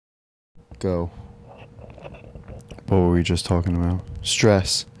Go. What were we just talking about?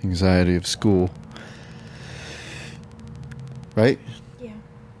 Stress, anxiety of school. Right? Yeah.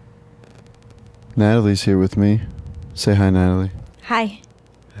 Natalie's here with me. Say hi, Natalie. Hi.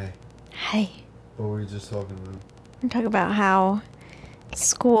 Hey. Hi. What were we just talking about? We're talking about how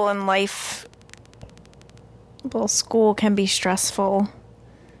school and life... Well, school can be stressful.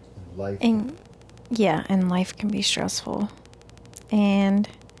 Life. And life can be stressful. And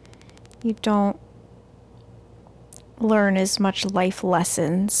you don't learn as much life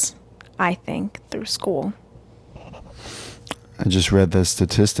lessons, I think, through school. I just read that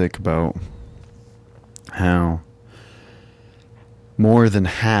statistic about how more than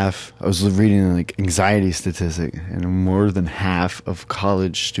half, I was reading like anxiety statistic, and more than half of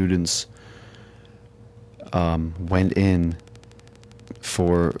college students went in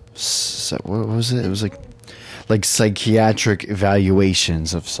for, what was it? It was like psychiatric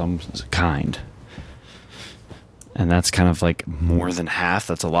evaluations of some kind. And that's kind of like more than half.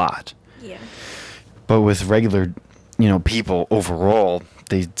 That's a lot. Yeah. But with regular, people overall,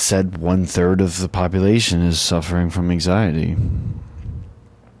 they said 1/3 of the population is suffering from anxiety.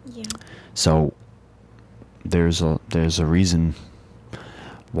 Yeah. So there's a reason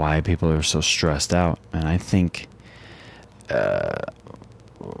why people are so stressed out, and I think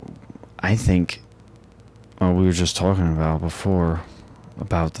what we were just talking about before,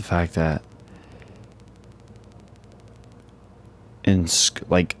 about the fact that in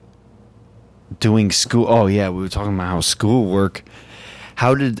doing school. Oh yeah, we were talking about how schoolwork.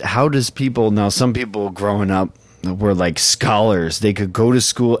 How does people now? Some people growing up were like scholars. They could go to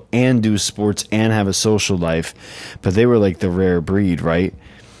school and do sports and have a social life, but they were like the rare breed, right?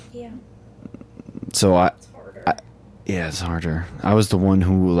 Yeah. So it's harder. I was the one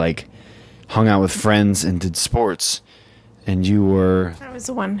who like hung out with friends and did sports, and you were. I was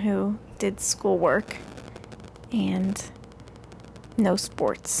the one who did schoolwork and no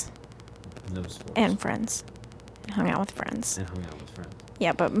sports. No sports. And friends. And hung out with friends.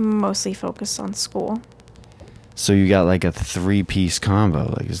 Yeah, but mostly focused on school. So you got like a 3-piece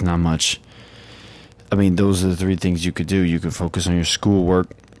combo. Like, it's not much. I mean, those are the 3 things you could do. You could focus on your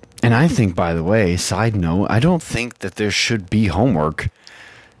schoolwork. And I think, by the way, side note, I don't think that there should be homework.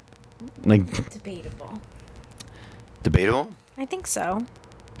 Like, Debatable? I think so.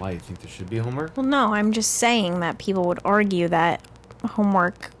 Why, you think there should be homework? Well, no, I'm just saying that people would argue that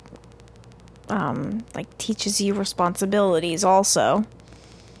homework teaches you responsibilities also.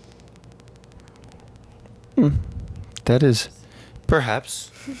 That is perhaps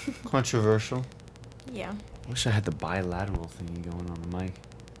controversial. Yeah. I wish I had the bilateral thingy going on the mic.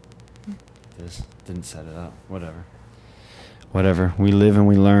 This didn't set it up. Whatever. We live and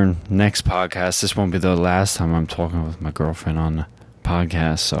we learn. Next podcast. This won't be the last time I'm talking with my girlfriend on the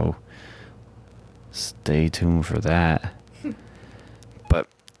podcast, so stay tuned for that. But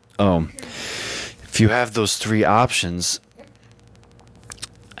if you have those 3 options,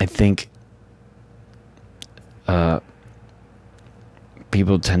 I think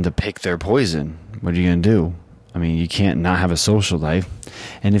people tend to pick their poison. What are you going to do? I mean, you can't not have a social life.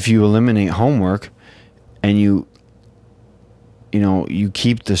 And if you eliminate homework and you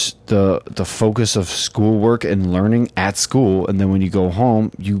keep the focus of schoolwork and learning at school, and then when you go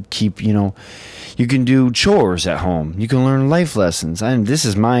home, you keep, you can do chores at home. You can learn life lessons. And this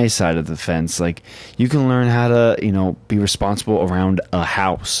is my side of the fence. Like, you can learn how to, be responsible around a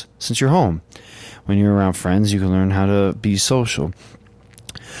house since you're home. When you're around friends, you can learn how to be social.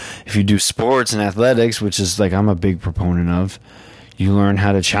 If you do sports and athletics, which is like I'm a big proponent of, you learn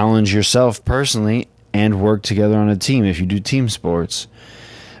how to challenge yourself personally and work together on a team if you do team sports.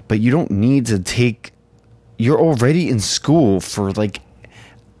 But you don't need to you're already in school for like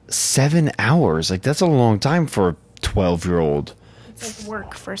 7 hours. Like, that's a long time for a 12-year-old. It's like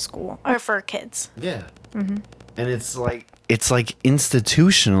work for school or for kids. Yeah. Mm-hmm. And it's like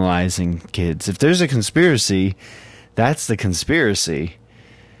institutionalizing kids. If there's a conspiracy, that's the conspiracy.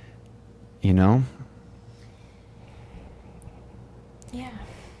 Yeah.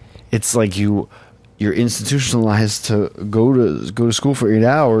 It's like you're institutionalized to go to school for 8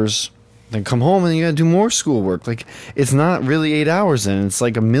 hours, then come home and you gotta do more schoolwork. Like, it's not really 8 hours then, it's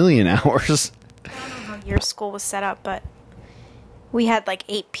like 1,000,000 hours. I don't know how your school was set up, but we had like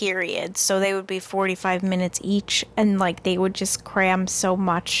 8 periods, so they would be 45 minutes each, and like they would just cram so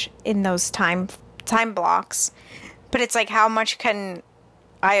much in those time blocks. But it's like, how much can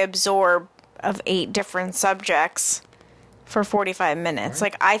I absorb of 8 different subjects for 45 minutes?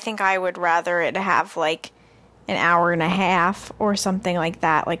 Right. Like, I think I would rather it have like an hour and a half or something like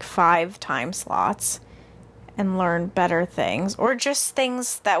that, like 5 time slots, and learn better things, or just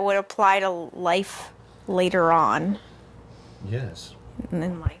things that would apply to life later on Yes.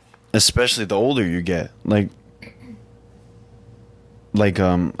 in life. Especially the older you get. Like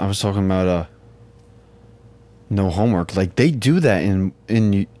I was talking about no homework. Like they do that in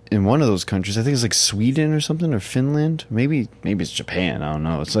one of those countries. I think it's like Sweden or something, or Finland. Maybe it's Japan. I don't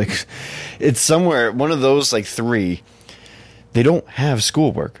know. It's like it's somewhere, one of those like three. They don't have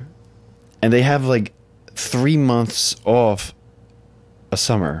schoolwork. And they have like 3 months off a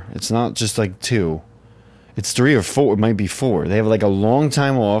summer. It's not just like 2. It's 3 or 4. It might be 4. They have like a long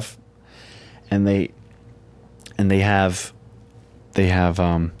time off, and they have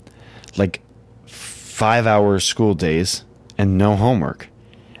like 5-hour school days and no homework.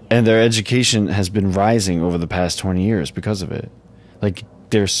 And their education has been rising over the past 20 years because of it. Like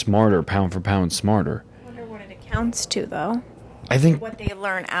they're smarter, pound for pound smarter. I wonder what it accounts to, though. I think What they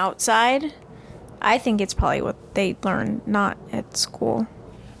learn outside. I think it's probably what they learn not at school.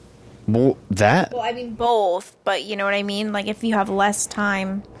 well, that Well, I mean both, but you know what I mean? Like if you have less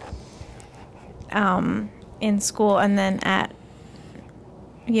time in school and then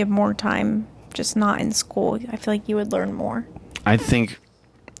you have more time just not in school, I feel like you would learn more. I think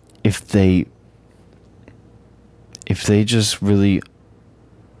if they just really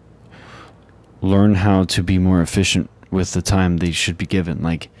learn how to be more efficient with the time they should be given.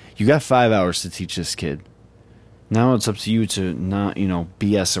 Like, you got 5 hours to teach this kid. Now it's up to you to not,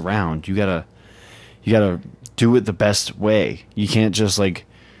 BS around. You gotta do it the best way. You can't just like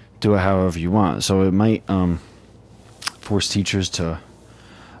do it however you want. So it might force teachers to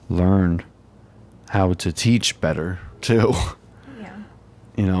learn how to teach better too.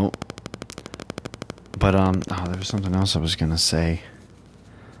 Yeah. But there was something else I was gonna say.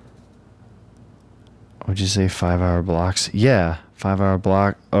 Would you say 5-hour blocks? Yeah, 5-hour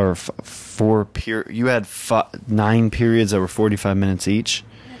block, or 4 period. You had 9 periods that were 45 minutes each.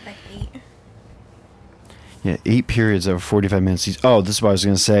 Like 8. Yeah, 8 periods that were 45 minutes each. Oh, this is what I was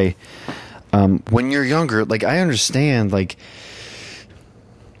gonna say. When you're younger, like I understand, like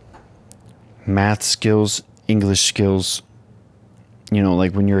math skills, English skills.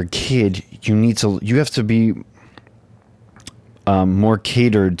 Like when you're a kid, you have to be more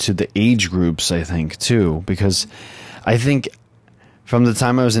catered to the age groups, I think, too, because I think from the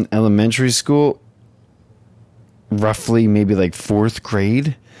time I was in elementary school, roughly maybe like 4th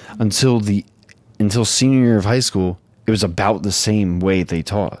grade until senior year of high school, it was about the same way they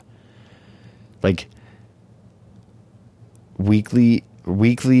taught. Like weekly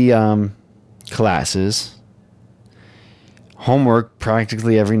classes, homework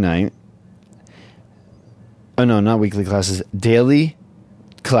practically every night. Oh no, not weekly classes, daily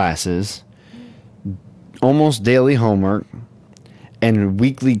classes, almost daily homework, and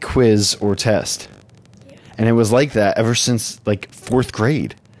weekly quiz or test. Yeah. And it was like that ever since like 4th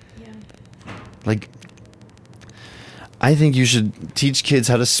grade. Yeah. Like, I think you should teach kids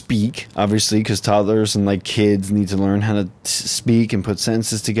how to speak, obviously, because toddlers and like kids need to learn how to speak and put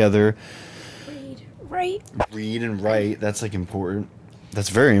sentences together. Read and write. That's like important. That's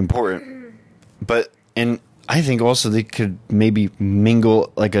very important. And I think also they could maybe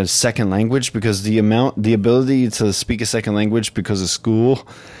mingle like a second language, because the ability to speak a second language because of school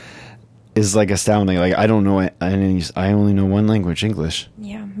is like astounding. Like I don't know any. I only know one language, English.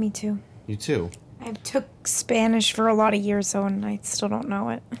 Yeah, me too. You too. I took Spanish for a lot of years though, and I still don't know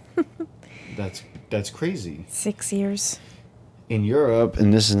it. That's crazy. 6 years. In Europe,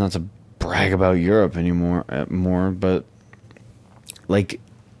 and this is not to brag about Europe anymore, but like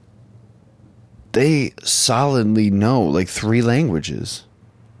they solidly know like 3 languages.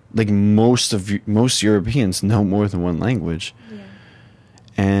 Like most Europeans know more than one language. Yeah.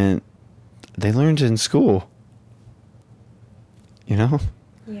 And they learned it in school. Yeah.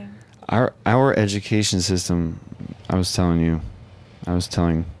 Our education system, I was telling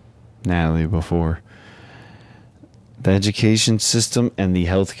Natalie before, the education system and the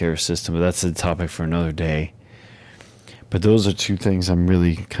healthcare system, but that's a topic for another day. But those are 2 things I'm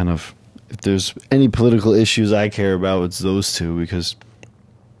really kind of, if there's any political issues I care about, it's those 2, because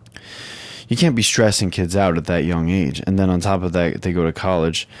you can't be stressing kids out at that young age. And then on top of that, they go to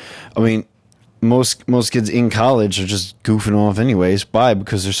college. I mean, most kids in college are just goofing off anyways. Why?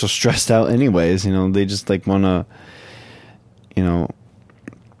 Because they're so stressed out anyways. They just like want to,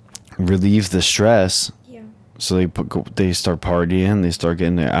 relieve the stress. Yeah. So they start partying. They start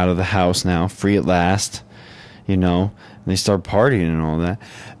getting out of the house now, free at last. And they start partying and all that.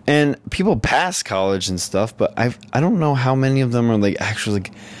 And people pass college and stuff, but I don't know how many of them are like actually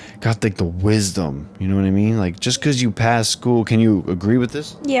got like the wisdom. You know what I mean? Like just because you pass school, can you agree with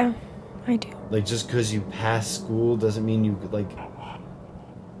this? Yeah. I do. Like, just because you pass school doesn't mean you, like,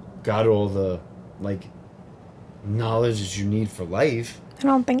 got all the, like, knowledge that you need for life. I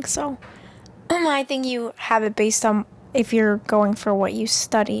don't think so. I think you have it based on if you're going for what you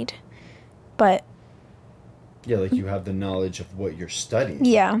studied. But Yeah, like, you have the knowledge of what you're studying.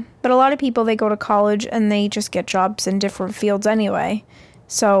 yeah, but a lot of people, they go to college and they just get jobs in different fields anyway.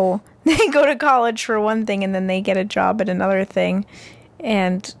 So they go to college for one thing and then they get a job at another thing.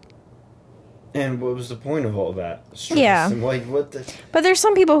 And what was the point of all that? Stress Yeah. And, like, what the... but there's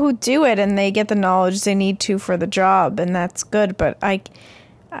some people who do it and they get the knowledge they need to for the job, and that's good. But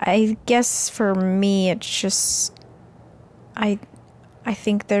I guess for me, it's just I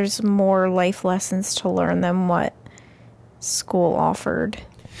think there's more life lessons to learn than what school offers.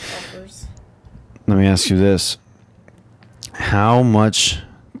 Let me ask you this. How much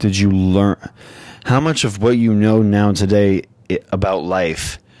did you learn? How much of what you know now today about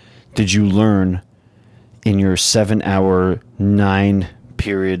life did you learn in your 7-hour,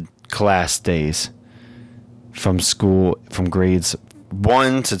 9-period class days from school, from grades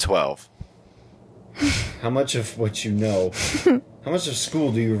 1 to 12? How much of what you know, how much of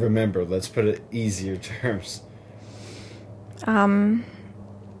school do you remember? Let's put it easier terms.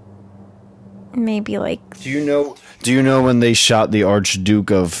 Maybe like Do you know when they shot the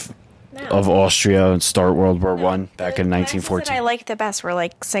Archduke of Austria and start World War One back in the 1914? classes that I liked the best were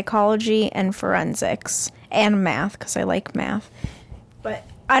like psychology and forensics and math, because I like math. But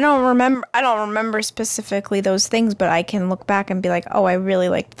I don't remember specifically those things, but I can look back and be like, oh, I really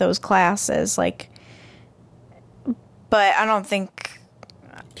liked those classes. Like, but I don't think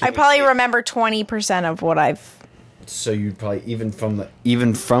I probably remember 20% of what I've. So you'd probably even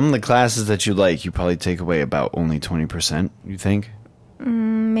from the classes that you like, you probably take away about only 20%. You think?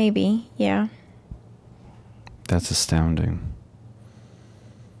 Maybe, yeah. That's astounding.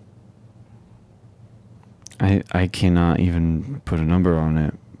 I cannot even put a number on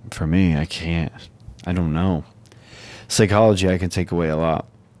it. For me, I can't. I don't know. Psychology, I can take away a lot.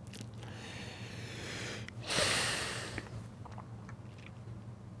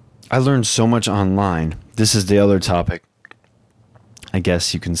 I learned so much online. This is the other topic. I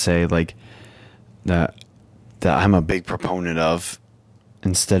guess you can say, like, that I'm a big proponent of,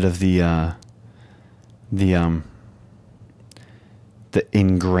 instead of the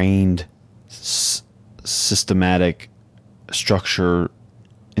ingrained systematic structure,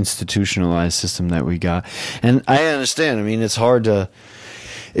 institutionalized system that we got. And I understand. I mean, it's hard to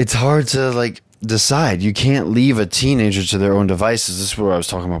like decide. You can't leave a teenager to their own devices. This is what I was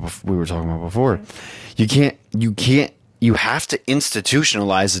talking about. We were talking about before. You have to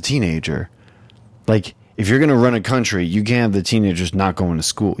institutionalize a teenager. Like, if you're going to run a country, you can't have the teenagers not going to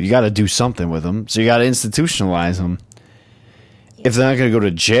school. You got to do something with them. So you got to institutionalize them. If they're not going to go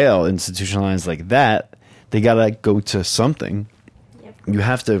to jail, institutionalized like that, they got to go to something. Yep. You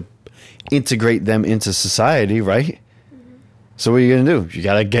have to integrate them into society, right? Mm-hmm. So what are you going to do? You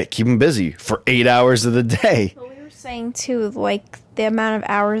got to keep them busy for 8 hours of the day. Well, we were saying, too, like, the amount of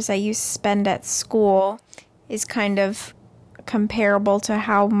hours that you spend at school is kind of comparable to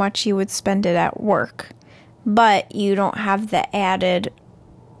how much you would spend it at work. But you don't have the added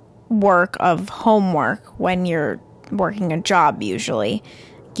work of homework when you're working a job, usually.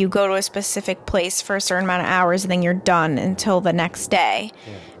 You go to a specific place for a certain amount of hours and then you're done until the next day.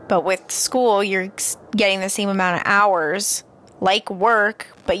 Yeah. But with school, you're getting the same amount of hours like work,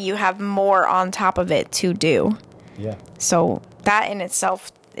 but you have more on top of it to do. Yeah. So that in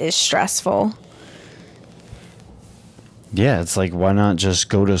itself is stressful. Yeah, it's like, why not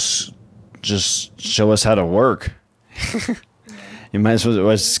just just show us how to work? You might as well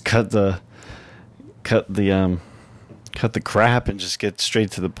just cut the crap and just get straight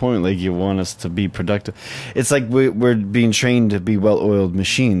to the point. Like, you want us to be productive. It's like we're being trained to be well-oiled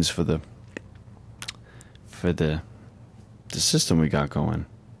machines for the system we got going.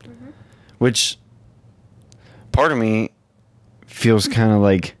 Mm-hmm. Which part of me feels kind of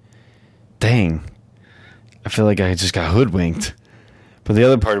like, dang, I feel like I just got hoodwinked. But the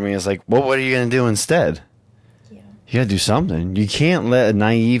other part of me is like, well, what are you going to do instead? Yeah. You got to do something. You can't let a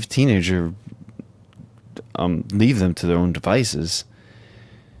naive teenager leave them to their own devices.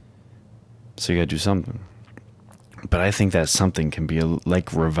 So you got to do something. But I think that something can be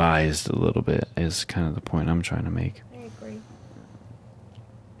revised a little bit, is kind of the point I'm trying to make. I agree.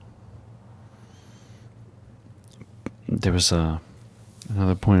 There was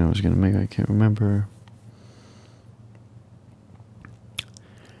another point I was going to make. I can't remember.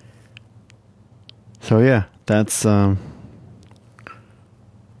 So yeah, that's. Oh,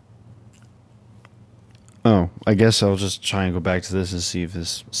 I guess I'll just try and go back to this and see if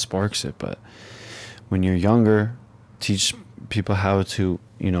this sparks it. But when you're younger, teach people how to,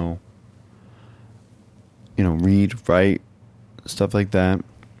 read, write, stuff like that.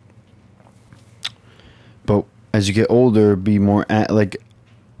 But as you get older, be more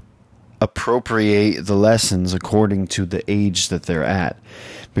appropriate the lessons according to the age that they're at,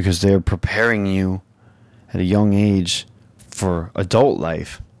 because they're preparing you at a young age for adult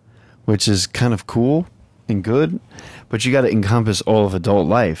life, which is kind of cool and good, but you got to encompass all of adult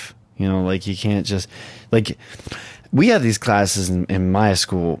life. You can't just, we had these classes in my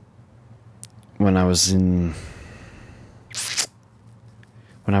school when I was in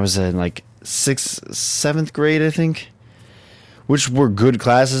like 6th, 7th grade, I think, which were good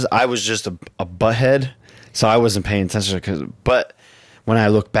classes. I was just a butthead, so I wasn't paying attention. But when I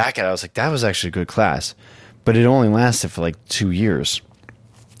look back at it, I was like, that was actually a good class. But it only lasted for 2 years.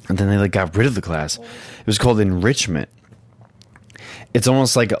 And then they got rid of the class. It was called enrichment. It's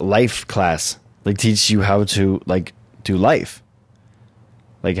almost like a life class. They teach you how to do life.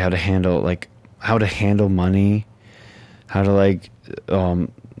 How to handle money, how to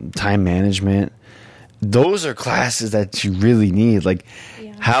time management. Those are classes that you really need.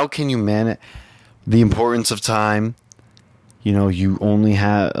 How can you manage the importance of time? You only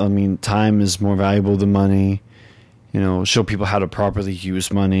have, time is more valuable than money. Show people how to properly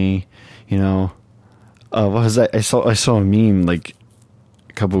use money. What was that? I saw a meme a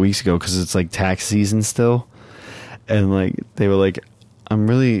couple of weeks ago, because it's tax season still. And they were like, I'm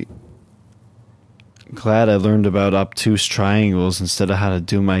really glad I learned about obtuse triangles instead of how to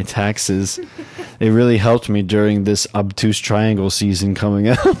do my taxes. It really helped me during this obtuse triangle season coming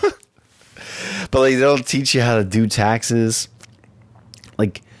up. But they don't teach you how to do taxes.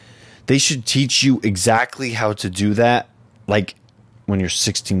 They should teach you exactly how to do that when you're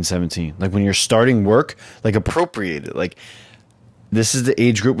 16, 17. When you're starting work, appropriate it. This is the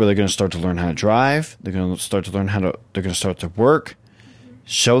age group where they're going to start to learn how to drive. They're going to start to learn they're going to start to work.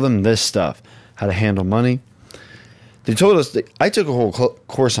 Show them this stuff. How to handle money. They told us I took a whole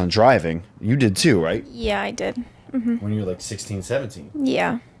course on driving. You did too, right? Yeah, I did. Mm-hmm. When you were 16, 17.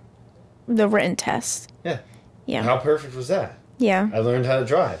 Yeah. The written test. Yeah. Yeah. How perfect was that? Yeah. I learned how to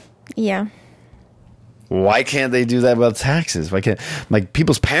drive. Yeah. Why can't they do that about taxes? Why can't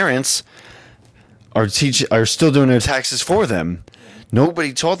people's parents are still doing their taxes for them?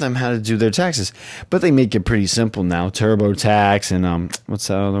 Nobody taught them how to do their taxes, but they make it pretty simple now. TurboTax and what's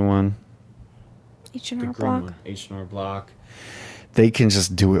that other one? H&R Block. H&R Block. They can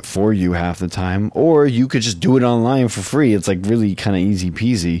just do it for you half the time, or you could just do it online for free. It's really kind of easy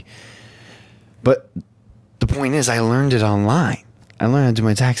peasy. But the point is, I learned it online. I learned how to do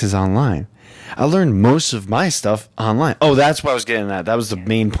my taxes online. I learned most of my stuff online. Oh, that's what I was getting at. That was the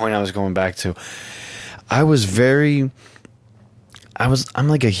main point I was going back to. I'm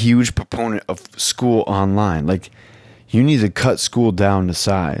a huge proponent of school online. You need to cut school down to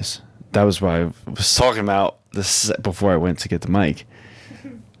size. That was what I was talking about this before I went to get the mic.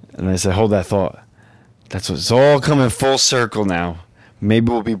 And I said, hold that thought. It's all coming full circle now.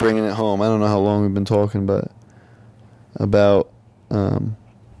 Maybe we'll be bringing it home. I don't know how long we've been talking, but about, let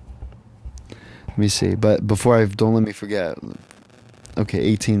me see. But don't let me forget. Okay,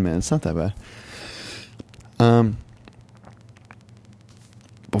 18 minutes. Not that bad.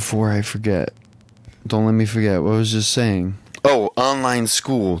 Before I forget, don't let me forget what I was just saying. Oh, online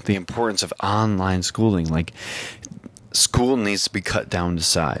school, the importance of online schooling. School needs to be cut down to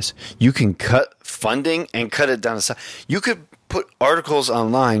size. You can cut funding and cut it down to size. You could put articles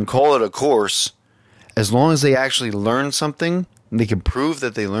online, call it a course, as long as they actually learn something, and they can prove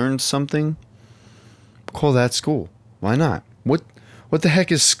that they learned something, call that school. Why not? What the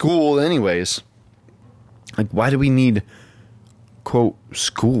heck is school anyways? Why do we need, quote,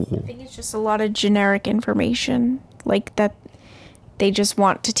 school? I think it's just a lot of generic information, that they just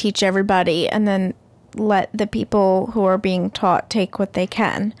want to teach everybody and then let the people who are being taught take what they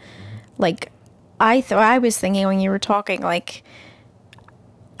can. I was thinking when you were talking, I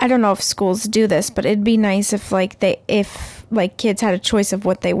don't know if schools do this, but it'd be nice if kids had a choice of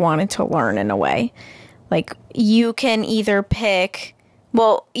what they wanted to learn in a way. You can either pick,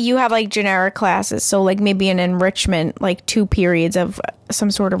 you have generic classes, so maybe an enrichment, 2 periods of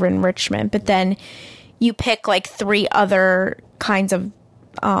some sort of enrichment, but then you pick 3 other kinds of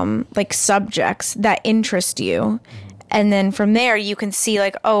subjects that interest you, and then from there you can see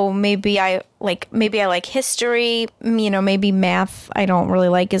maybe I like history, maybe math I don't really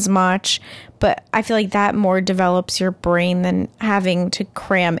like as much, but I feel that more develops your brain than having to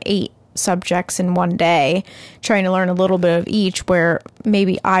cram 8 subjects in one day, trying to learn a little bit of each, where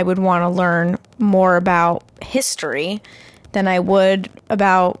maybe I would want to learn more about history than I would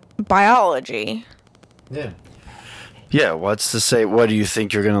about biology. Yeah. Yeah, what's to say? What do you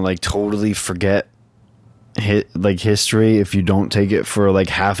think you're gonna like totally forget history if you don't take it for like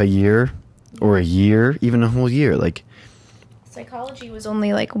half a year or a year, even a whole year? Like psychology was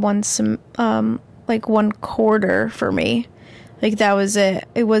only like one quarter for me. Like that was it.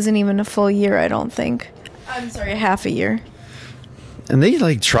 It wasn't even a full year, I don't think. I'm sorry, half a year. And they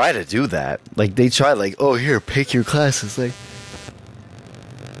like try to do that. Like they try like, oh here, pick your classes. Like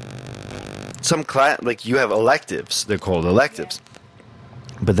some class, like you have electives. They're called electives.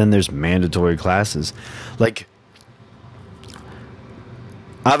 But then there's mandatory classes. Like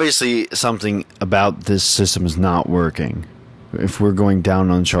obviously something about this system is not working. If we're going down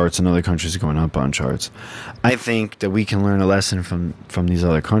on charts and other countries are going up on charts, I think that we can learn a lesson from these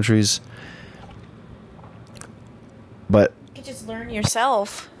other countries. But you could just learn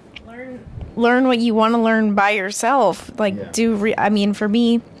yourself. Learn what you want to learn by yourself. Like I mean, for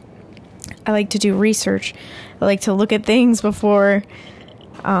me, I like to do research. I like to look at things before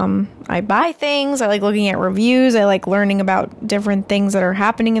I buy things. I like looking at reviews. I like learning about different things that are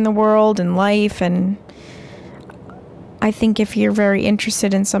happening in the world and life. And I think if you're very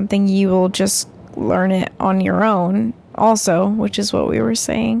interested in something, you will just learn it on your own also, which is what we were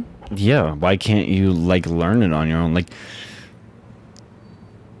saying. Yeah, why can't you like learn it on your own? Like,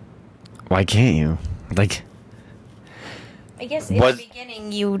 why can't you? Like, I guess in the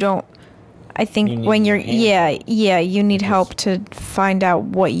beginning you don't. I think when you're you need help to find out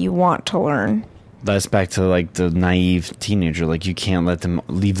what you want to learn. That's back to like the naive teenager. Like you can't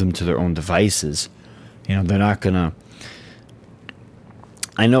leave them to their own devices. You know, they're not gonna.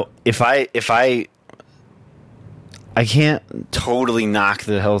 I know if I can't totally knock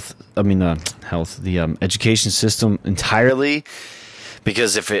the education system entirely,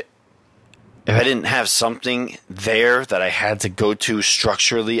 because if I didn't have something there that I had to go to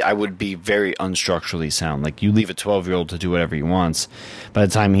structurally, I would be very unstructurally sound. Like you leave a 12-year-old to do whatever he wants. By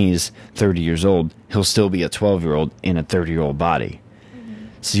the time he's 30 years old, he'll still be a 12-year-old in a 30-year-old body. Mm-hmm.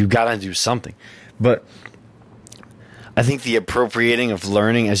 So you got to do something. But I think the appropriating of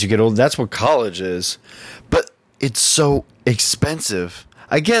learning as you get older, that's what college is. But it's so expensive.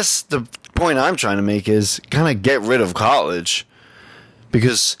 I guess the point I'm trying to make is kind of get rid of college.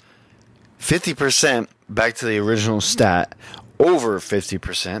 Because 50%, back to the original stat, over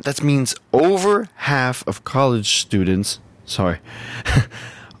 50%, that means over half of college students,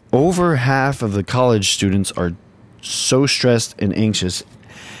 over half of the college students are so stressed and anxious.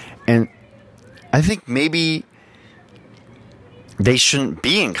 And I think maybe they shouldn't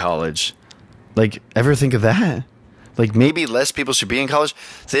be in college. Like, ever think of that? Like, maybe less people should be in college.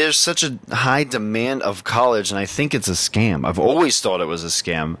 There's such a high demand of college, and I think it's a scam. I've always thought it was a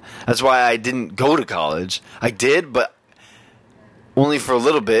scam. That's why I didn't go to college. I did, but only for a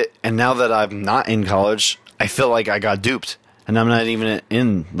little bit. And now that I'm not in college, I feel like I got duped. And I'm not even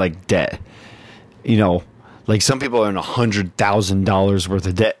in, like, debt. You know, like, some people are in $100,000 worth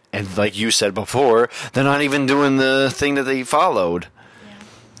of debt. And like you said before, they're not even doing the thing that they followed. Yeah.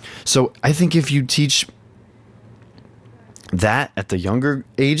 So I think if you teach that at the younger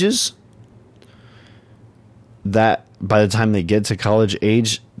ages, that by the time they get to college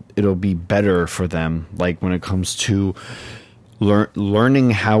age, it'll be better for them. Like when it comes to learning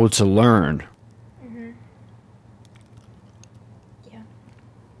how to learn. Mm-hmm. Yeah.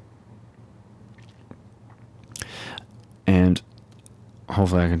 And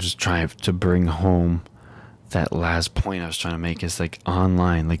hopefully I can just try to bring home that last point I was trying to make, is like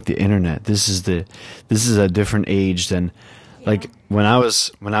online, like the internet. This is a different age than like when I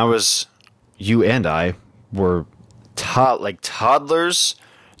was you and I were like toddlers.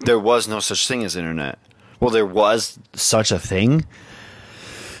 There was no such thing as internet. Well, there was such a thing,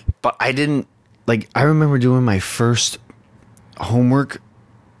 but I didn't like. I remember doing my first homework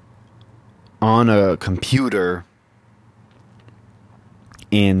on a computer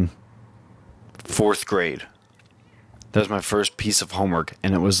in 4th grade. That was my first piece of homework,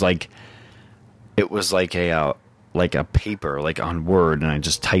 and it was like a paper, like on Word, and I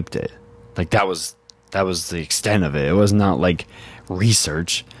just typed it. Like that was the extent of it. It was not like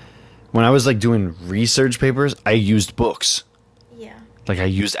research. When I was like doing research papers, I used books. Yeah. Like I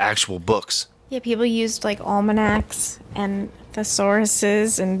used actual books. Yeah, people used like almanacs and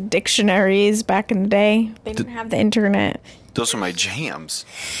thesauruses and dictionaries back in the day. They didn't have the internet. Those are my jams.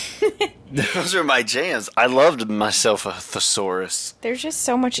 Those are my jams. I loved myself a thesaurus. There's just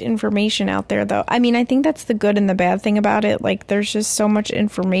so much information out there, though. I mean, I think that's the good and the bad thing about it. Like, there's just so much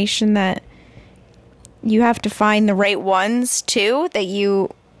information that you have to find the right ones, too, that you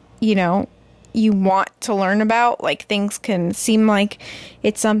want to learn about. Like, things can seem like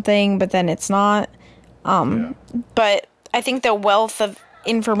it's something, but then it's not. But I think the wealth of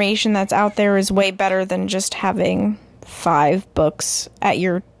information that's out there is way better than just having 5 books at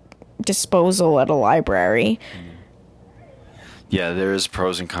your disposal at a library. Yeah, there is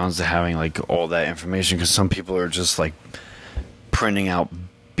pros and cons to having like all that information, because some people are just like printing out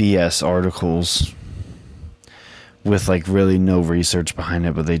BS articles with like really no research behind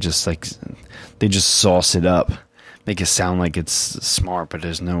it, but they just sauce it up, make it sound like it's smart, but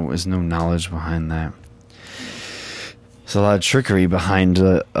there's no knowledge behind that. There's a lot of trickery behind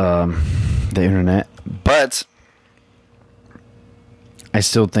the internet, but I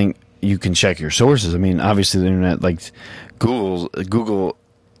still think you can check your sources. I mean, obviously the internet, like Google,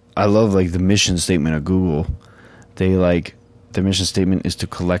 I love like the mission statement of Google. The mission statement is to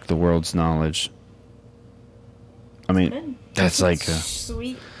collect the world's knowledge. I mean, that's like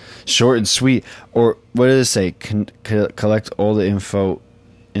sweet, short and sweet. Or what does it say? Collect all the info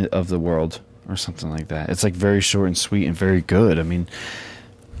of the world, or something like that. It's like very short and sweet and very good. I mean,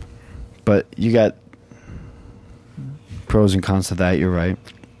 but you got pros and cons to that. You're right.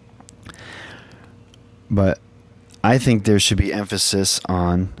 But I think there should be emphasis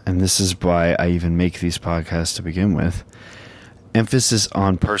on, and this is why I even make these podcasts to begin with, emphasis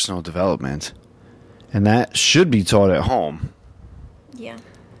on personal development. And that should be taught at home. Yeah.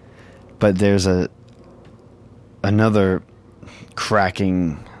 But there's another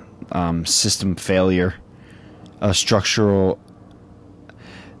cracking system failure, a structural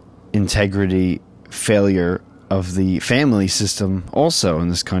integrity failure of the family system also in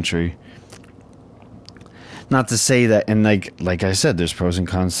this country. Not to say that, and like I said, there's pros and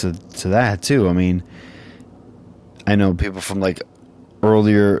cons to that too. I mean, I know people from like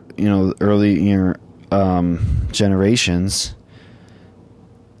earlier generations,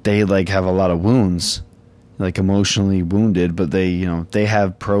 they like have a lot of wounds, like emotionally wounded, but they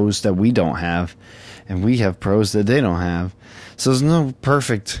have pros that we don't have, and we have pros that they don't have. So there's no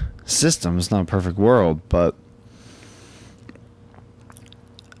perfect system. It's not a perfect world, but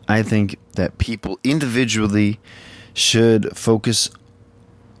I think that people individually should focus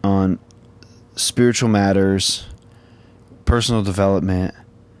on spiritual matters, personal development,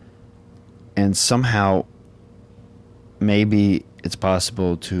 and somehow maybe it's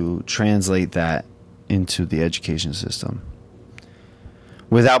possible to translate that into the education system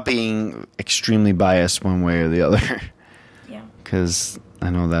without being extremely biased one way or the other. Yeah. Because I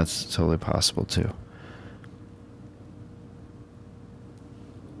know that's totally possible too.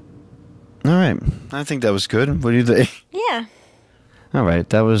 All right. I think that was good. What do you think? Yeah. All right.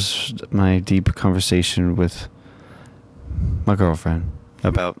 That was my deep conversation with my girlfriend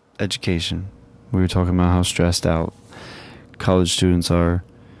about education. We were talking about how stressed out college students are.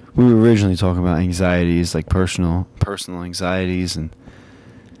 We were originally talking about anxieties, like personal anxieties, and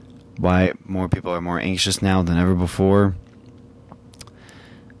why more people are more anxious now than ever before.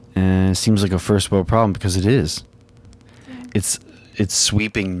 And it seems like a first world problem, because it is. Yeah. It's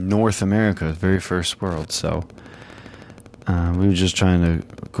sweeping North America, very first world. So we were just trying to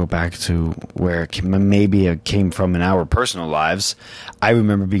go back to where maybe it came from in our personal lives. I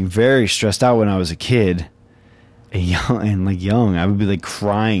remember being very stressed out when I was a kid, young. I would be like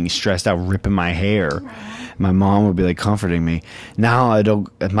crying, stressed out, ripping my hair. My mom would be like comforting me. Now I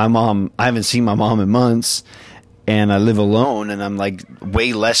haven't seen my mom in months, and I live alone, and I'm like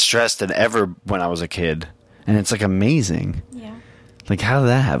way less stressed than ever when I was a kid. And it's like amazing. Yeah. Like, how did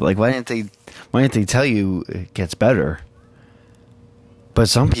that happen? Like, why didn't they tell you it gets better? But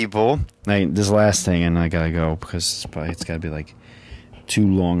some people, like, this last thing, and I gotta go because it's gotta be like too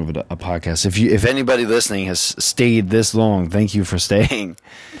long of a podcast. If anybody listening has stayed this long, thank you for staying.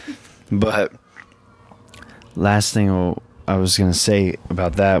 But last thing I was gonna say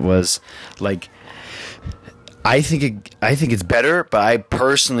about that was, like, I think it's better, but I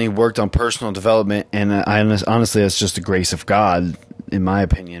personally worked on personal development, and honestly, that's just the grace of God, in my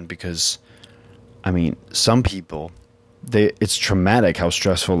opinion, because, I mean, some people, it's traumatic how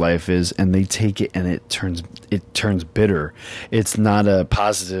stressful life is, and they take it and it turns bitter. It's not a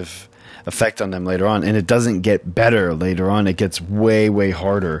positive effect on them later on, and it doesn't get better later on. It gets way, way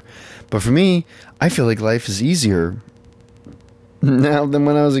harder. But for me, I feel like life is easier now than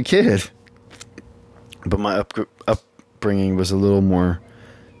when I was a kid. But my upbringing was a little more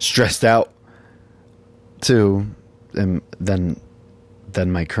stressed out too, than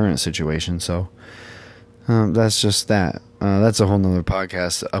my current situation. So that's just that. That's a whole nother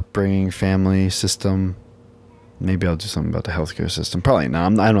podcast. Upbringing, family system. Maybe I'll do something about the healthcare system. Probably not.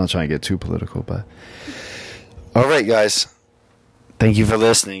 I'm not trying to get too political, but all right, guys. Thank you for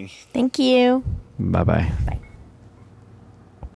listening. Thank you. Bye-bye. Bye.